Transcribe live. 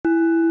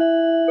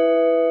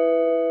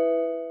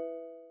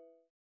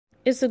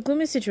It's a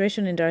gloomy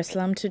situation in Dar es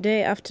Salaam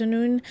today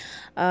afternoon.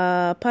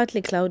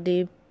 Partly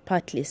cloudy,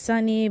 partly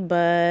sunny,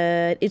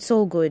 but it's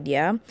all good,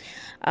 yeah.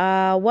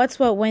 What's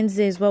What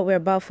Wednesday is what we're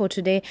about for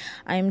today.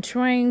 I'm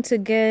trying to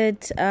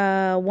get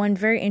one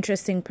very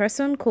interesting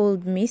person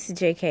called Miss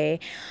JK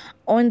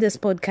on this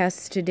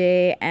podcast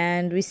today,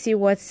 and we see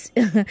what's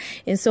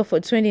in store for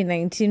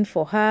 2019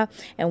 for her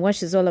and what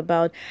she's all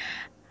about.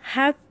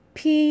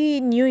 Happy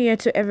New Year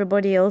to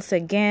everybody else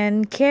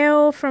again.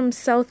 Kale from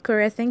South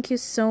Korea, thank you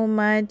so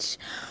much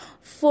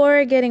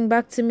for getting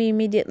back to me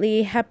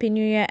immediately. Happy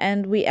New Year.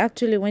 And we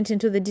actually went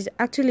into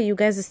actually, you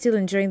guys are still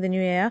enjoying the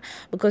New Year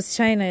because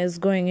China is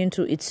going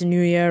into its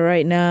New Year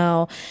right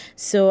now.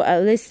 So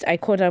at least I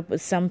caught up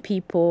with some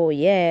people.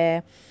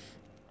 Yeah.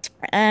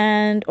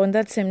 And on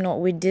that same note,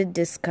 we did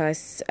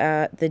discuss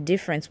the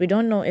difference. We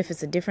don't know if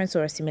it's a difference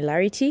or a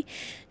similarity.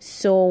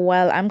 So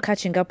while I'm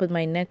catching up with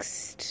my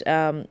next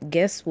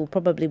guest, we'll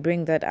probably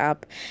bring that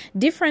up.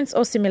 Difference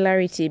or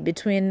similarity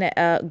between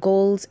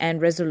goals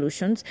and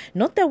resolutions.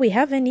 Not that we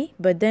have any,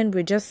 but then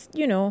we're just,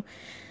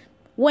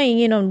 weighing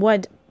in on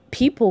what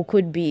people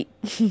could be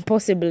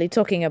possibly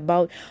talking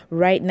about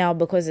right now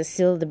because it's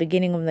still the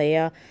beginning of the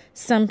year.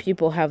 Some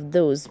people have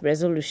those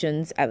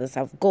resolutions, others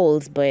have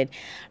goals, but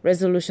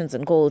resolutions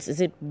and goals, is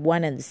it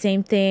one and the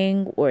same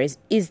thing, or is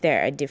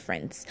there a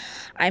difference?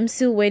 I'm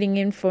still waiting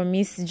in for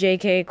Miss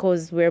JK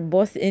because we're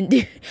both in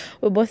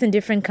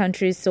different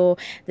countries, so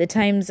the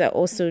times are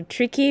also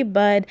tricky,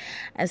 but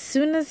as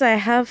soon as I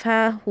have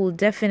her, we'll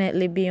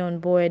definitely be on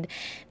board.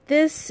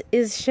 This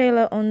is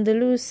Shayla on the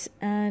loose,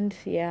 and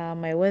yeah,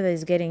 my weather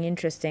is getting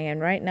interesting,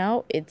 and right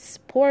now it's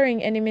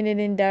pouring any minute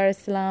in Dar es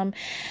Salaam.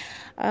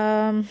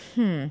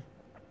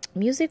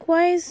 Music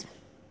wise,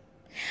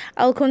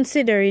 I'll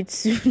consider it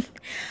soon.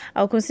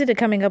 I'll consider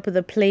coming up with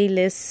a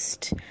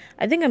playlist.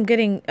 I think I'm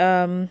getting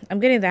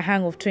the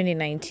hang of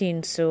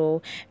 2019,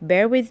 so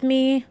bear with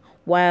me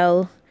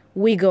while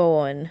we go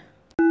on.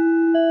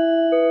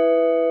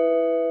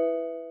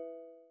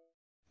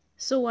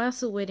 So while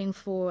still waiting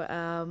for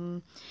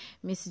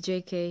Miss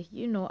JK,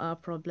 you know our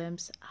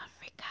problems,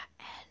 Africa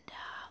and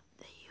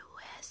the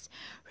US.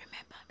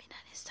 Remember, I'm in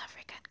an East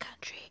African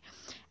country,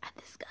 and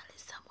this girl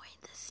is somewhere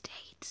in the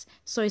States.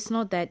 So it's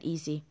not that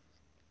easy.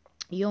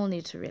 You all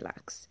need to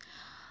relax.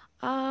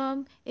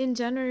 In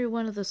January,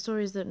 one of the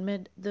stories that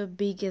made the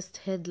biggest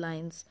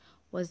headlines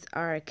was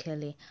R.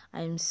 Kelly.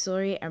 I'm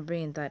sorry I'm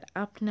bringing that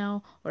up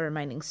now or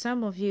reminding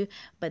some of you,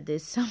 but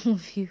there's some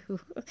of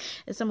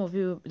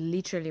you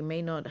literally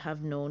may not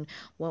have known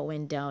what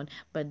went down,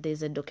 but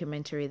there's a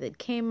documentary that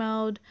came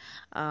out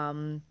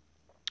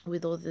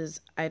with all this,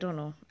 I don't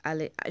know,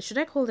 should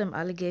I call them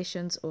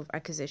allegations of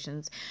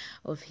accusations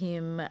of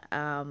him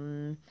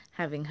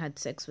having had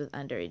sex with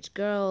underage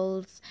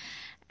girls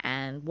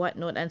and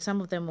whatnot, and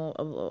some of them are,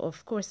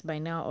 of course, by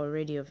now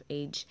already of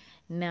age.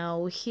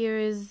 Now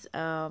here's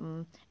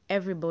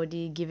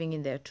everybody giving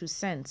in their 2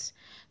 cents.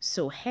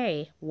 So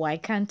hey, why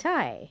can't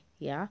I?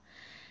 Yeah.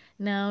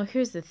 Now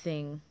here's the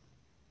thing.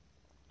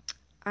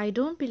 I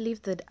don't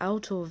believe that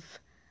out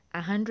of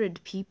 100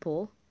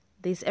 people,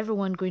 there's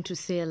everyone going to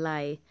say a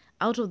lie.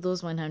 Out of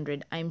those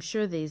 100, I'm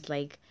sure there's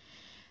like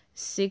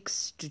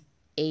 6 to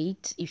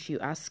 8, if you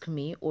ask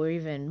me, or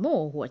even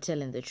more, who are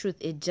telling the truth.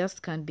 It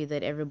just can't be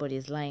that everybody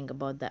is lying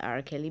about the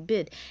R. Kelly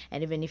bit.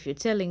 And even if you're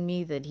telling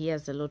me that he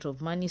has a lot of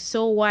money,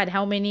 so what?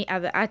 How many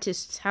other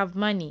artists have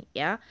money?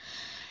 Yeah.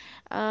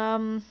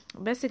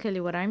 Basically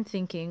what I'm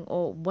thinking,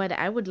 or what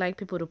I would like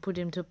people to put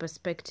into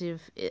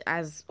perspective,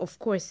 as of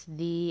course as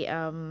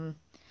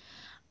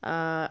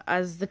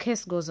the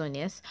case goes on,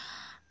 yes,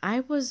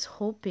 I was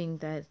hoping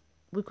that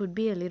we could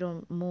be a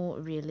little more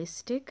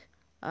realistic.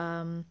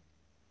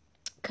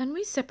 Can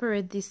we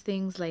separate these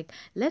things? Like,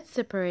 let's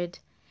separate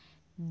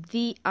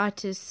the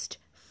artist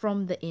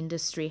from the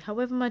industry.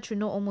 However much we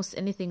know, almost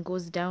anything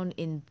goes down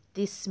in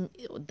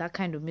that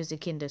kind of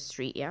music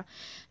industry. Yeah,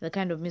 the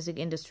kind of music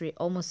industry,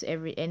 almost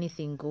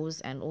anything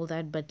goes and all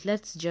that. But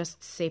let's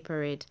just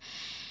separate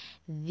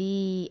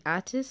the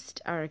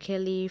artist R.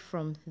 Kelly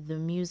from the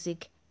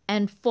music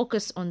and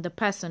focus on the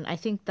person. I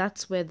think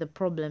that's where the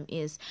problem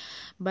is.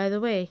 By the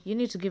way, you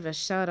need to give a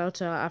shout out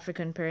to our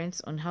African parents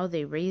on how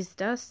they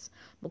raised us,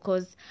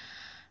 because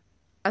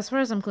as far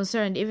as I'm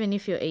concerned, even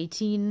if you're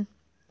 18,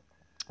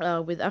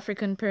 with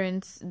African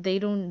parents, they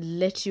don't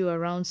let you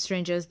around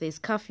strangers. There's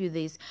curfew.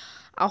 There's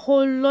a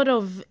whole lot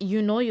of,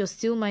 you're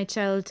still my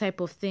child type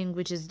of thing,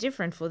 which is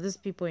different for these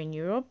people in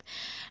Europe.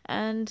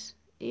 And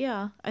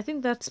yeah, I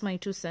think that's my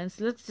 2 cents.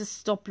 Let's just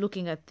stop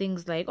looking at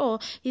things like, oh,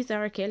 he's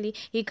R. Kelly,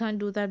 he can't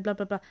do that, blah,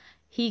 blah, blah.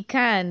 He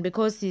can,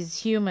 because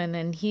he's human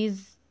and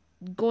he's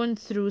gone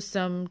through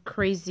some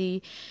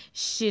crazy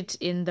shit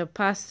in the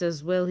past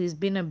as well. He's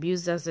been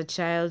abused as a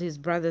child. His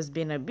brother's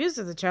been abused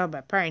as a child, but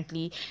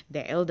apparently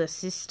their elder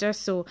sister.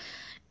 So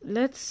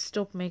let's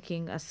stop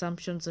making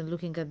assumptions and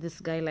looking at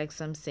this guy like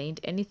some saint.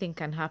 Anything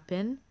can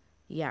happen.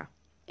 Yeah,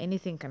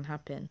 anything can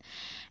happen.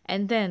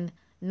 And then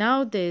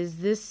now there's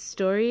this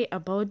story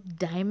about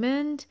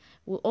Diamond.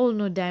 We all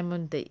know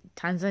Diamond, the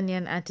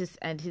Tanzanian artist,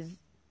 and his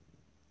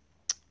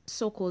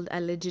so-called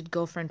alleged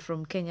girlfriend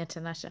from Kenya,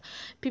 Tanasha.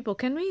 People,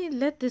 can we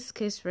let this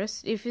case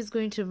rest? If he's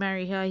going to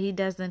marry her, he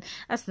doesn't.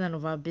 That's none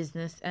of our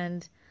business.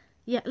 And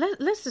yeah,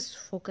 let's just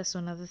focus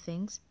on other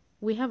things.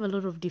 We have a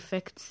lot of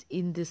defects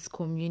in this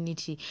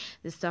community,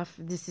 this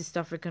East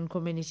African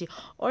community,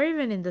 or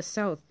even in the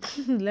South.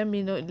 Let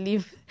me not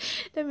leave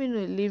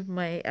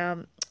my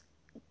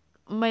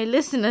my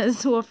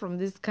listeners who are from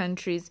these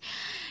countries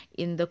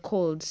in the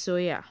cold. So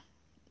yeah,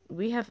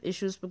 we have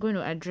issues. We're going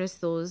to address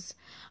those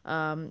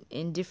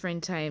in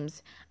different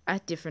times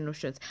at different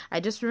options. I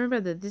just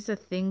remember that these are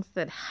things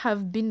that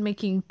have been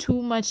making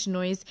too much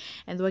noise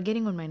and they were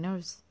getting on my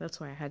nerves. That's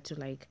why I had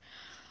to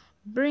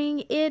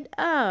bring it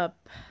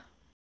up.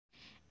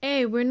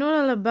 Hey, we're not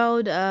all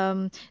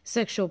about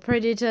sexual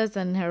predators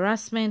and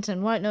harassment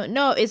and whatnot.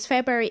 No, it's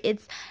February.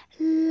 It's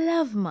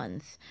Love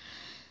Month.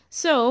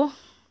 So,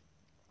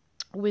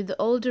 with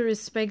all due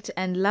respect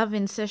and love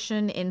in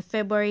session in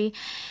February,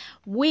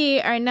 we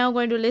are now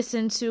going to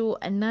listen to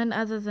none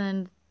other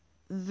than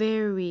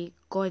very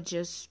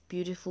gorgeous,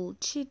 beautiful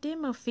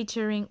Chidima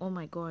featuring, oh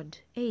my god,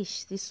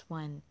 this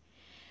one,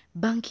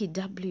 Banky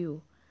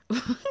W.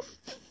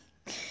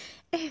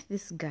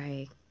 This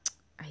guy,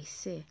 I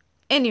say.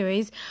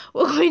 Anyways,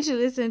 we're going to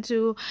listen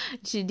to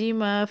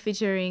Chidima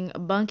featuring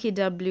Banky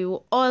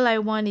W. All I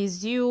Want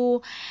Is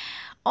You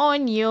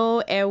on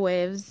your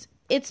airwaves.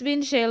 It's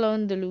been Shayla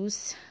on the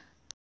loose.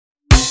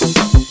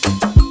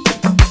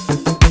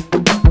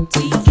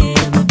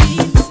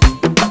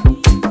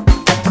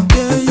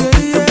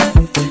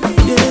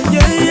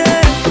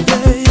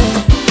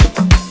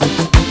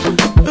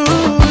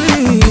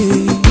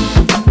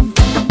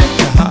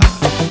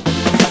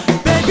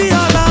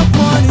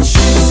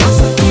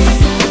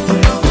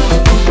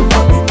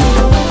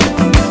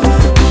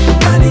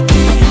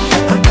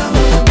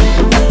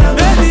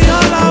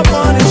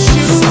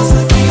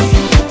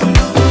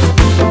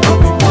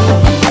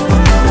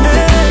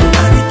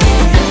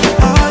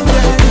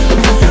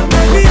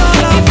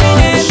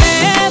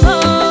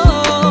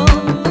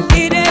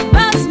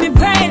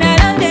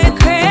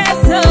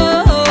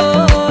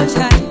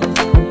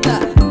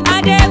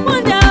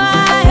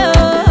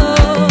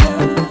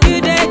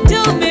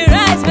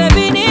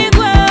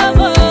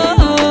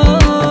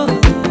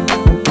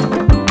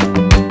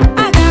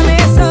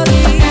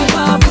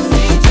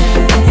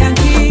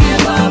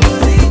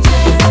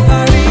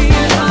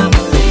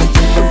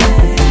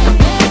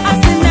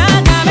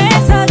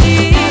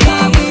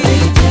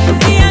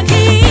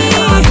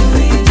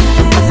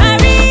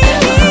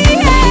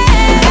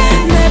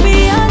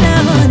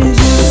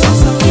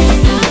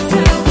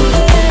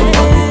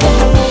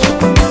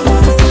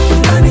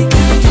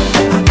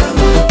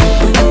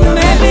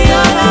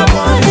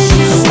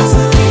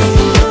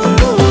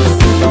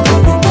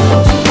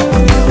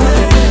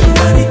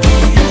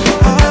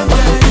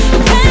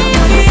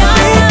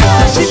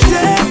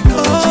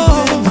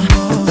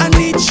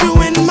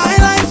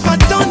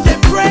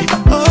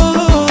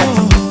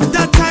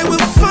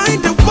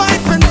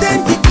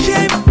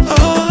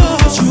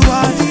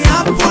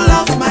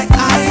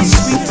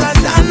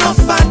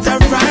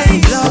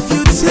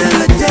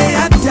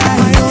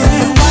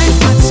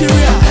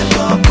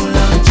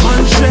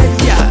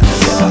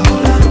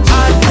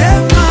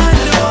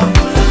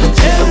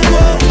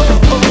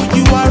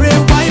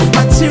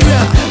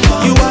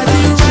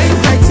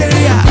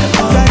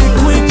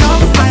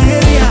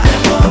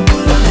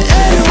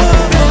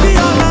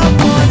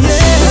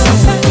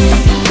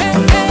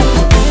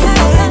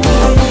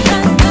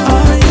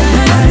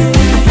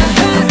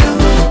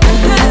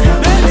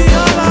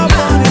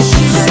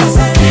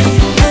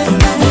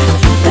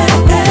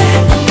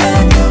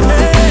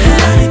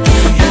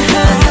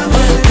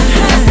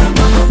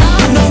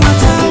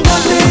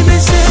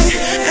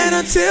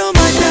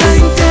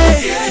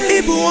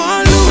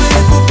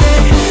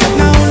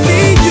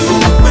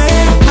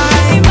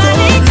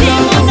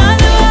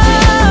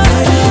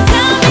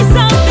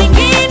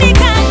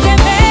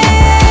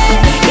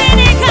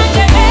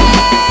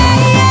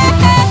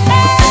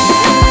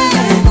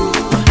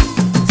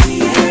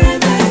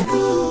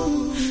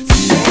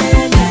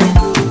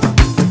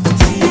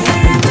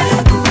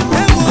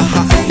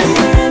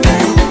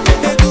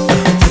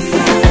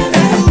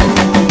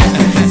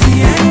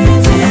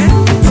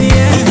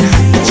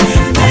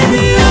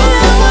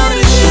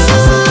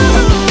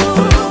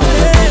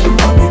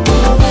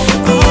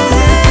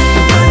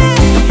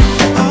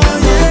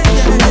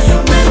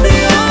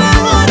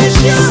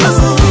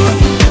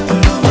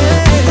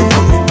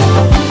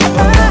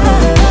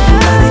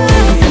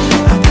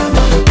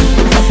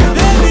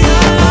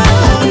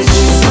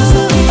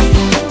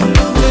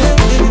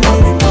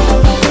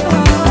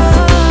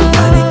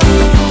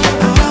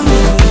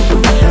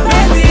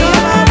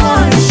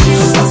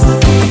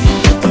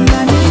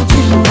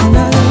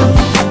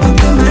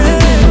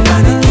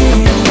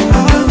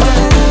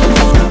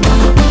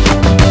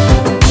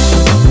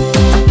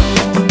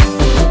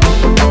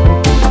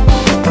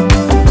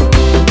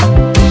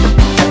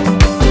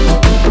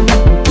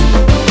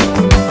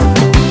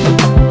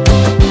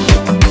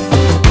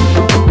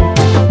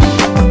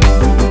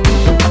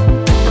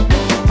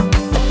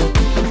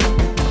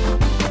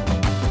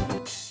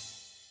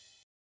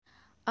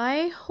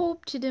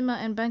 hope Chidima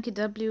and Banky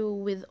W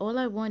with All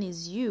I Want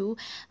Is You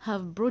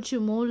have brought you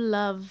more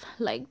love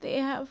like they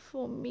have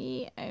for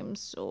me. I'm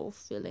so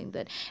feeling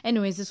that.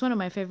 Anyways, it's one of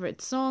my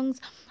favorite songs.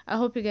 I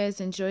hope you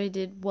guys enjoyed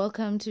it.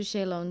 Welcome to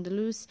Shayla on the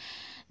Loose.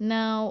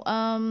 Now,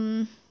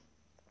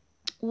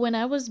 when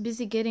I was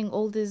busy getting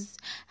all these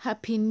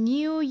Happy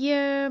New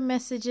Year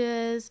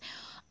messages,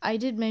 I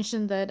did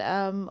mention that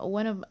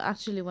one of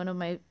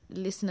my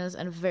listeners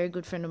and a very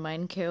good friend of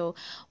mine, Kale,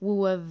 we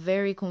were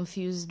very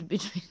confused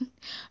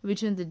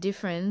between the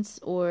difference,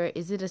 or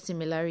is it a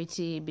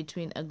similarity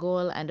between a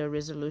goal and a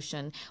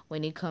resolution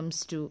when it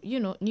comes to,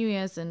 New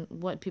Year's and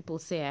what people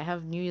say. I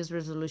have New Year's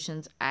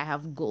resolutions, I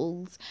have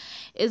goals.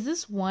 Is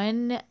this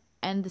one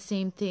and the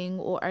same thing,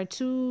 or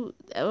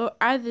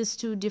are these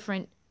two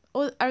different?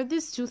 Or are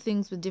these two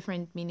things with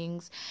different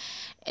meanings?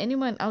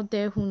 Anyone out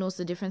there who knows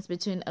the difference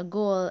between a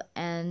goal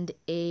and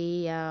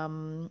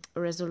a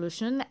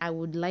resolution, I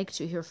would like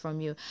to hear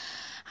from you.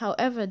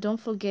 However, don't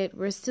forget,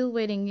 we're still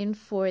waiting in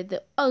for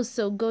the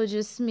so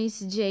gorgeous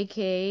Miss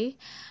JK.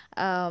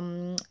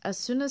 As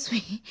soon as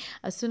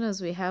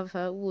we have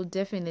her, we'll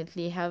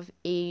definitely have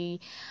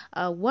a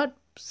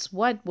Wats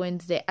Wat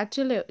Wednesday.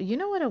 Actually, you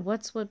know what a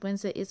Wats Wat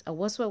Wednesday is? A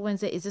Wats Wat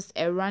Wednesday is just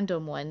a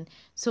random one.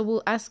 So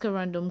we'll ask her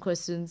random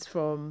questions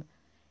from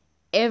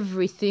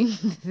everything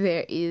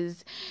there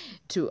is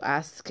to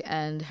ask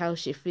and how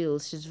she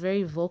feels. She's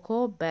very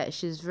vocal, but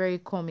she's very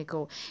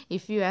comical.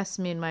 If you ask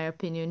me, in my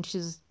opinion,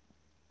 she's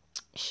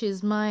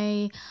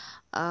my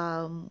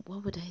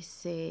what would I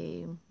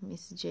say?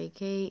 Miss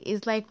JK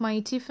is like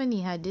my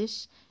Tiffany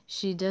Haddish.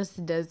 She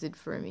just does it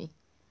for me.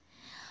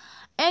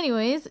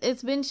 Anyways,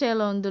 it's been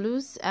Shayla on the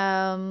Loose.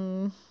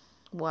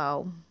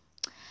 Wow.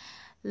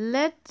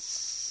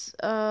 Let's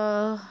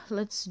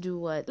do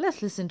what?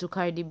 Let's listen to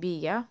Cardi B,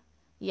 yeah?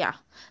 Yeah.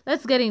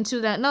 Let's get into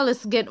that. Now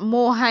let's get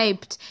more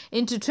hyped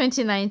into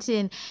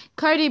 2019.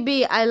 Cardi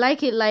B, I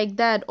Like It Like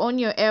That on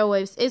your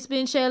airwaves. It's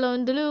been Shayla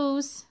on the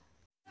Loose.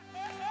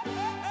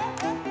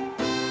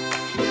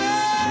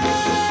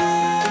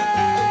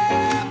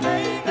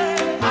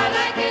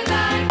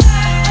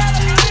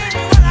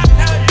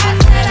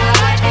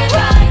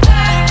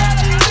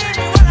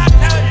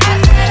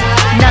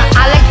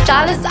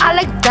 I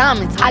like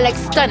diamonds, I like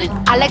stunning,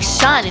 I like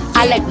shining,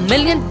 I like $1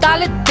 million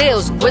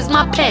deals. Where's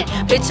my pen?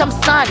 Bitch, I'm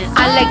signing.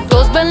 I like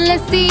those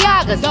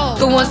Balenciagas,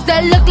 the ones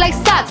that look like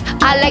socks.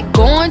 I like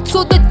going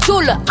to the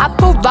Tula, I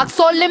put rocks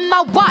all in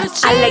my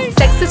watch. I like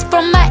texts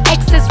from my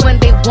exes when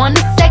they want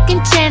a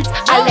second chance.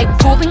 I like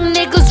proving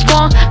niggas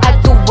wrong, I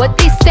do what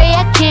they say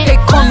I can't. They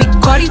call me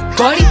Cardi,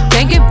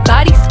 banging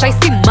body,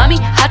 spicy mommy,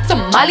 hot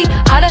tamale,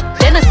 hotter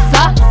than a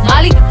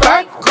Somali.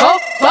 Virgo,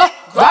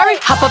 Ferrari,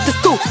 hop up the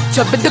stoop,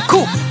 jump in the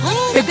coupe,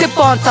 big dip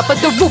on top of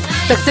the roof,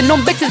 flexing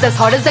on bitches as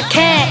hard as I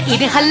can,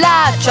 eating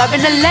halal, driving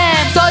a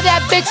lamb. So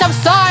that bitch, I'm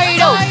sorry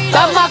though,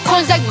 got my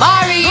coins like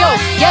Mario.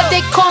 Yeah,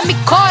 they call me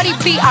Cardi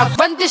B, I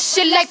run this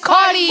shit like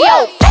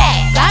cardio.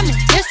 I'm in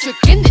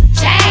district in the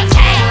chain,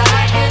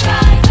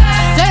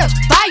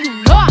 certified, you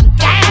know I'm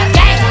gang.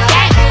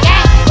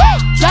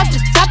 Drop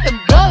the top and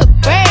blow the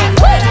brand.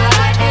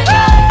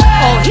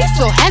 Oh, he's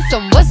so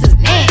handsome, what's his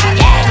name?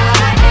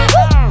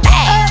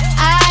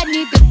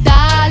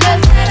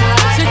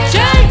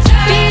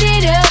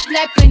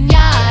 Like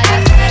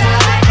piñata.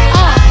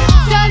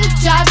 Tell the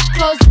job to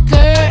close the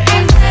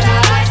curtains.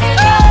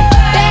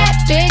 That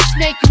bitch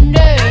make you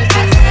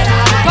nervous.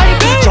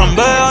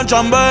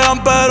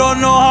 Chambean, pero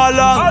no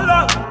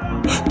jalan.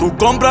 Tú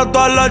compras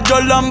todas las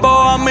Jordan,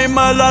 a mí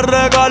me las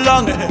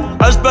regalan.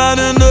 I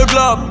spend in the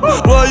club,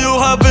 what you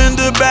have in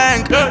the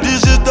bank.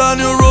 This is the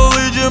new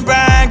religion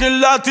bank, el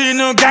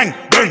Latino gang.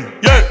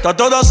 Yeah,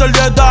 trato de hacer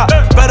dieta,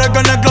 pero es que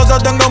en el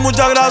closet tengo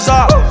mucha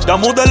grasa. Ya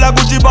mudé la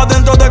Gucci pa'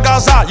 dentro de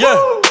casa, yeah.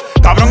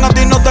 Cabrón, a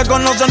ti no te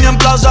conocen ni en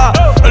plaza.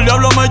 El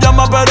diablo me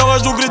llama, pero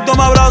Jesucristo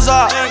me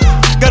abraza.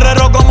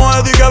 Guerrero como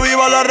Eddie, que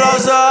viva la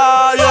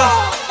raza, yeah.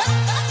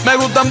 Me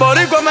gustan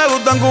boricua, me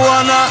gustan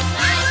cubana.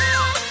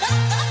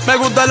 Me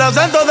gusta el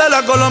acento de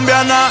la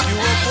colombiana.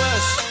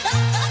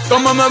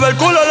 Como me ve el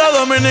culo la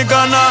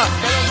dominicana.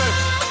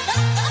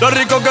 Lo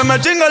rico que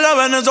me chinga la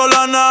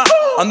venezolana.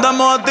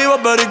 Andamos activos,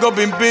 perico,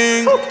 pim,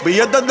 pim.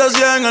 Billetes de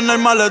 100 en el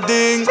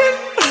maletín.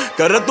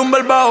 Que retumbe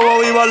el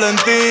bajo y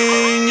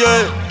Valentín,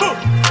 yeah.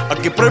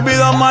 Aquí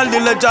prohibido amar,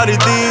 dile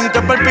charitín.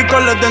 Que per pico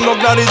le tengo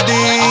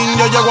claritín.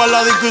 Yo llego a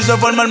la disco y se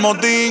forma el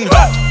motín.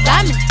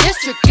 Diamond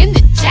District in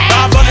the chain.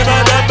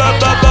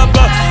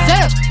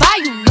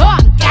 Certified, you know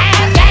I'm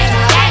gang.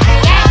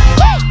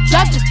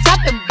 Drop the top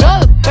and blow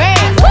the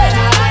brand.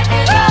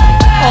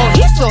 Oh,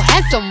 he's so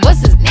handsome, what's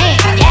his name?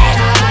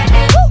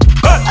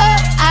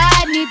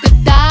 I need the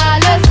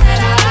dollars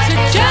to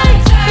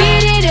change.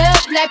 Beat it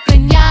up like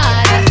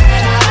piñata.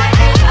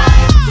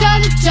 Tell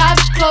the job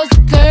to close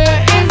the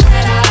curtains.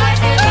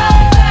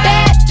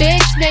 That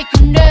bitch make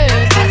you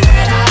nervous.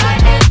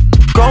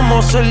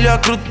 Como Celia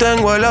Cruz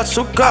tengo el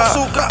azúcar.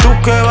 Tú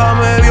que va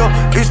medio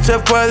y se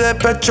fue de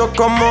pecho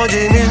como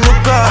Ginny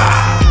Luca.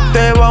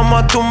 Te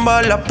vamos a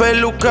tumbar la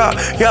peluca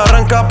y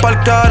arranca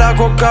pa'l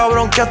carajo,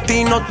 cabrón, que a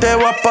ti no te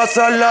va a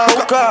pasar la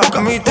boca.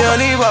 Mi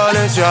tele y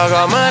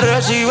Valenciaga me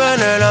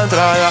reciben en la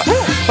entrada.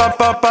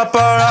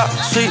 Para,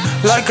 sí,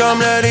 like I'm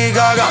Lady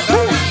Gaga.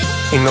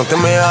 Y no te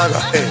me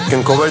hagas, que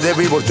en cover de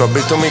Billboard tú has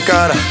visto mi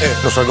cara.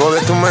 No salgo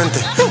de tu mente,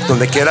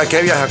 donde quiera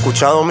que viajes, he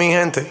escuchado mi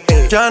gente.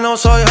 Ya no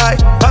soy high,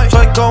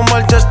 soy como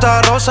el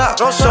testa rosa.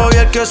 Soy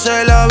el que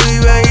se la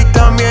vive y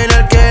también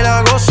el que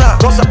la goza.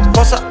 Cosa,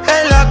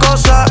 es la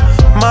cosa,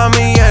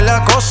 mami es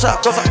la cosa.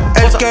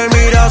 El que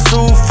mira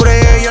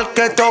sufre y el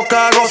que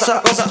toca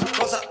goza.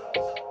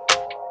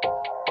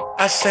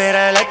 I said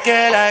I like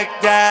it like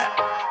that.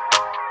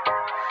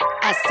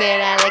 I said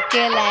I like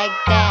it like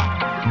that.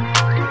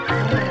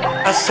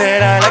 I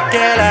said I like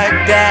it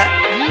like that.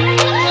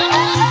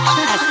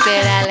 I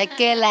said I like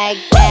it like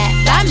that.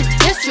 Diamond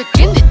district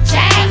in the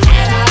chain.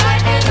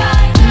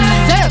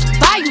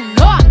 Certified, you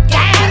know I'm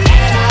gang.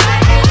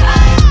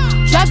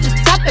 Drop the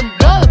top and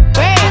blow the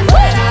brand.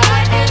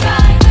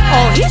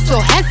 Oh, he's so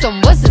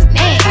handsome, what's his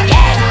name?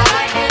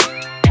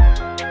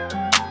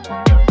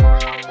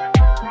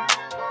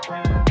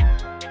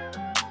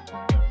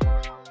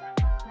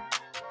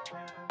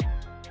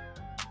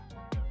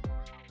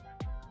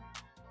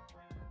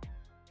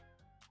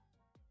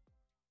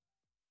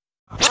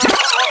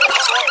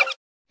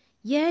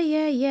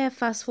 Yeah. Yeah,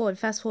 fast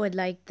forward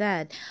like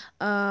that.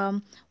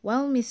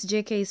 While Miss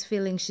JK is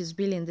feeling she's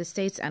really in the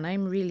States and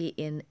I'm really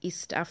in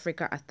East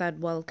Africa, a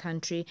third world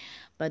country,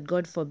 but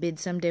God forbid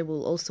someday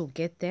we'll also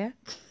get there.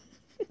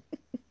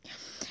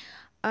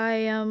 I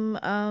am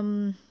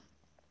I'm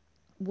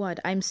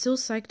so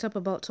psyched up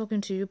about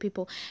talking to you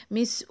people.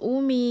 Miss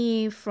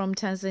Umi from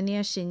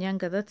Tanzania,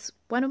 Shinyanga, that's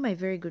one of my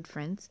very good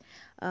friends.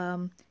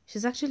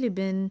 She's actually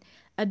been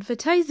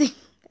advertising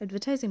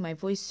my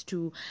voice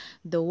to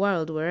the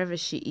world wherever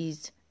she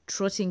is,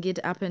 trotting it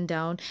up and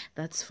down.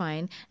 That's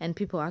fine, and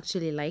people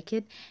actually like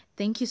it.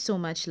 Thank you so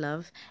much,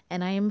 love,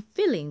 and I am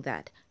feeling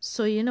that.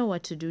 So you know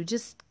what to do.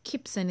 Just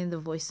keep sending the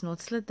voice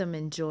notes, let them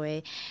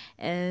enjoy,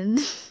 and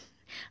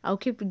I'll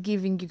keep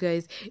giving you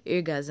guys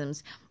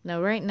orgasms.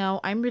 Now, right now,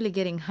 I'm really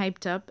getting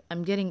hyped up.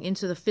 I'm getting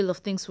into the feel of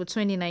things for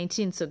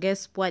 2019. So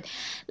guess what?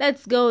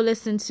 Let's go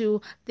listen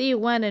to the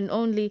one and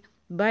only.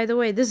 By the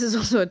way, this is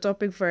also a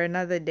topic for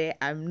another day.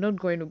 I'm not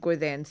going to go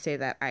there and say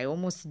that. I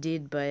almost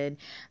did, but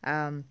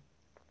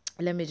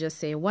let me just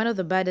say, one of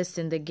the baddest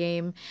in the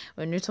game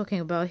when we're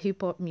talking about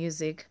hip-hop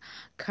music,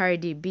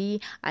 Cardi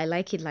B. I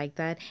like it like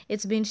that.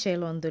 It's been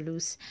Shayla on the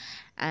loose.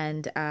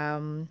 And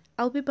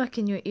I'll be back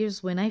in your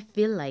ears when I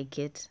feel like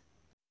it.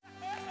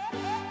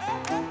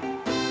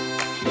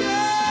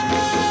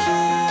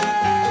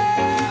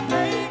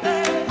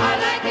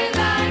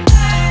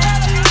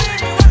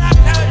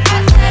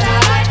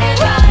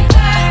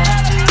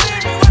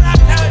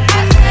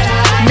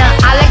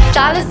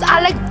 Dollars,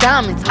 I like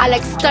diamonds, I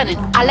like stunning,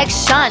 I like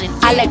shining,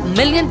 I like $1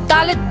 million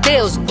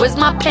deals. Where's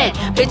my pen?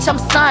 Bitch, I'm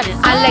signing.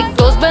 I like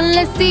those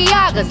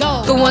Balenciagas,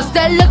 the ones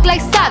that look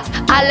like socks.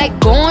 I like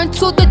going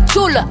to the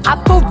Tula, I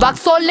put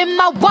rocks all in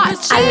my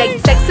watch. I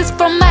like texts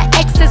from my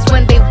exes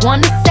when they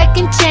want a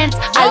second chance.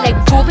 I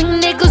like proving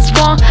niggas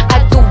wrong,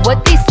 I do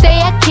what they say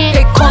I can't.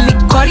 They call me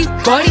Cardi,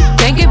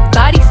 banging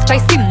body,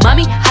 spicy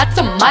mommy, hot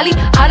tamale,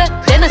 hotter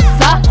than a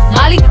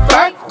Somali.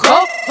 Virgo,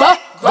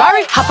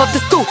 Ferrari, hop up the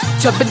stoop,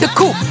 jump in the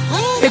coupe,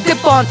 big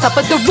dip on top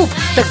of the roof,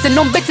 flexing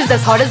on bitches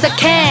as hard as I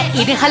can,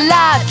 eating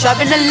halal,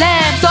 driving a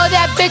lamb. So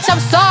that bitch,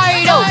 I'm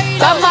sorry though,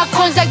 got my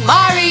coins like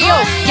Mario.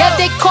 Yeah,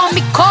 they call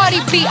me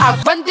Cardi B,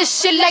 I run this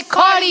shit like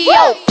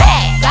cardio.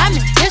 I'm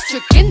in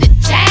district in the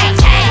chain.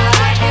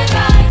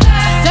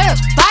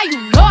 Certified,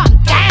 you know I'm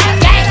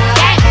gang.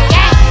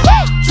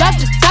 Drop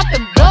the top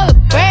and blow the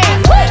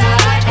brand.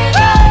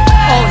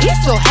 Oh, he's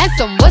so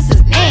handsome, what's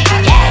his name?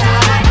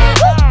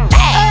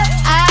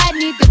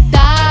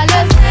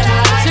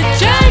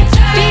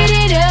 Beat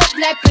it up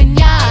like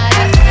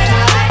piñata.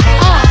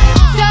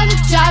 Tell the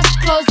job to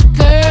close the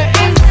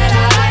curtains.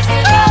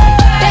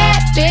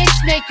 That bitch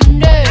make you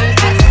nervous.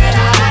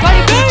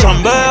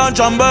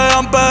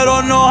 Chambean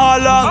pero no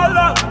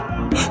jalan.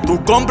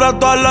 Tú compras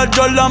todas las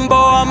Jordan,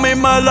 a mí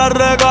me las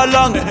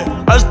regalan.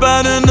 I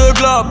spend in the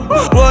club,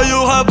 what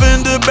you have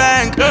in the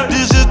bank.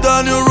 This is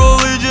the new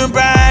religion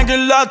bank,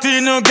 el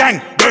Latino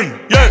gang.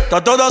 Yeah,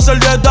 trato de hacer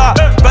dieta,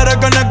 pero es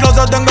que en el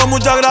closet tengo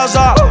mucha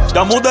grasa.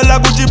 Ya mudé la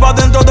Gucci pa'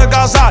 dentro de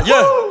casa,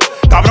 yeah.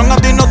 Cabrón, a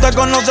ti no te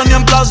conocen ni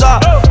en plaza.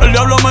 El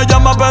diablo me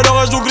llama,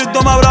 pero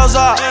Jesucristo me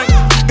abraza.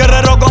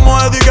 Guerrero como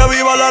Eddie, que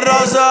viva la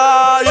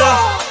raza, yeah.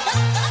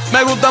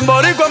 Me gustan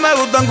boricua, me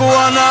gustan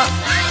cubana.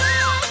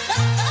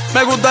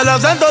 Me gusta el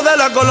acento de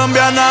la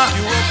colombiana.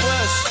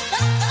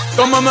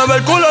 Como me ve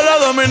el culo la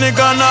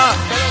dominicana.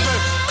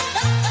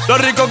 Lo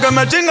rico que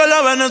me chinga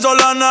la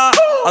venezolana.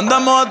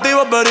 Andamos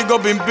activos, perico,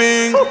 pim,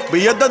 pim.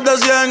 Billetes de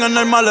 100 en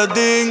el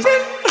maletín.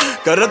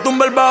 Que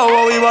retumbe el bajo,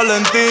 Bobby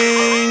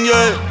Valentín,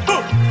 yeah.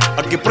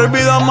 Aquí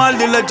prohibido amar,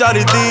 dile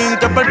charitín.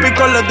 Que per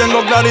pico le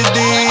tengo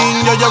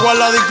claritín. Yo llego a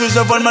la disco y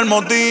se forma el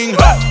motín.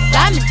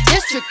 Diamond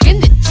district in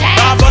the chain.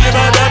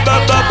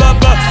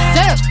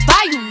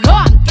 Certified, you know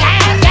I'm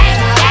gang.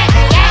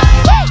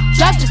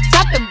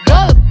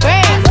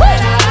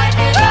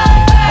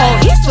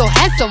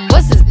 handsome,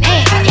 what's his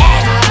name?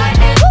 Yeah.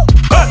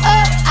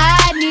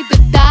 I need the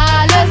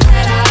dollars.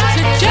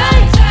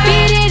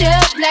 Beat it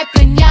up like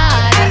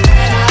piñata.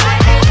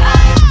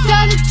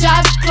 Tell the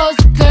job to close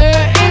the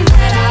curtains.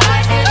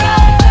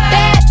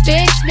 That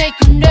bitch make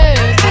you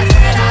nervous.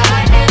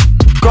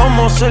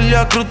 Como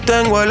Celia Cruz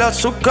tengo el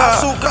azúcar.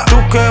 Tú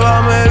que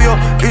va me vio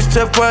y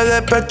se fue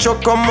de pecho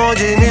como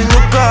Ginny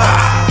Luca.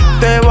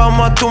 Te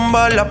vamos a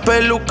tumbar la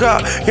peluca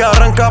y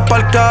arranca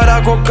pa'l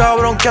carajo,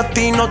 cabrón, que a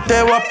ti no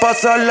te va a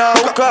pasar la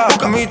boca.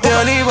 Mi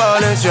tele y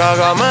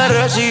Valenciaga me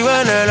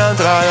reciben en la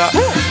entrada.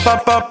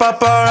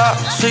 Para,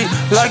 sí,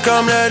 like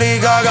I'm Lady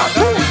Gaga.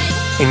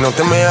 Y no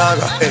te me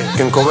hagas,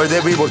 que en cover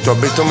de vivo tú has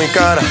visto mi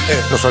cara.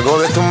 No salgo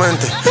de tu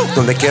mente,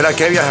 donde quiera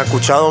que viajes, he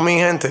escuchado mi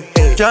gente.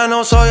 Ya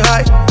no soy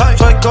high,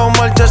 soy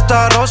como el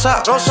testa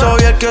rosa.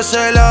 Soy el que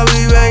se la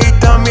vive y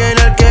también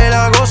el que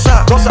la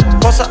goza.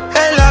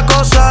 Es la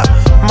cosa,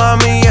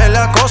 mami es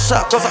la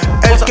cosa.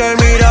 El que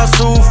mira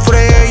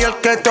sufre y el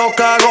que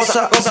toca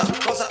goza.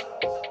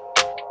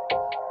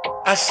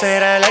 I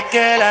said I like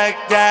it like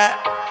that.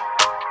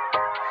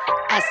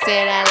 I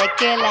said I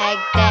like it like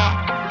that.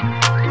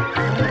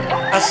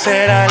 I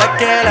said I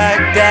like it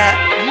like that.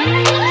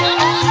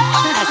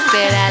 I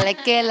said I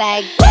like it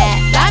like that.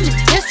 I'm the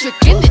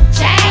district in the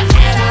chain.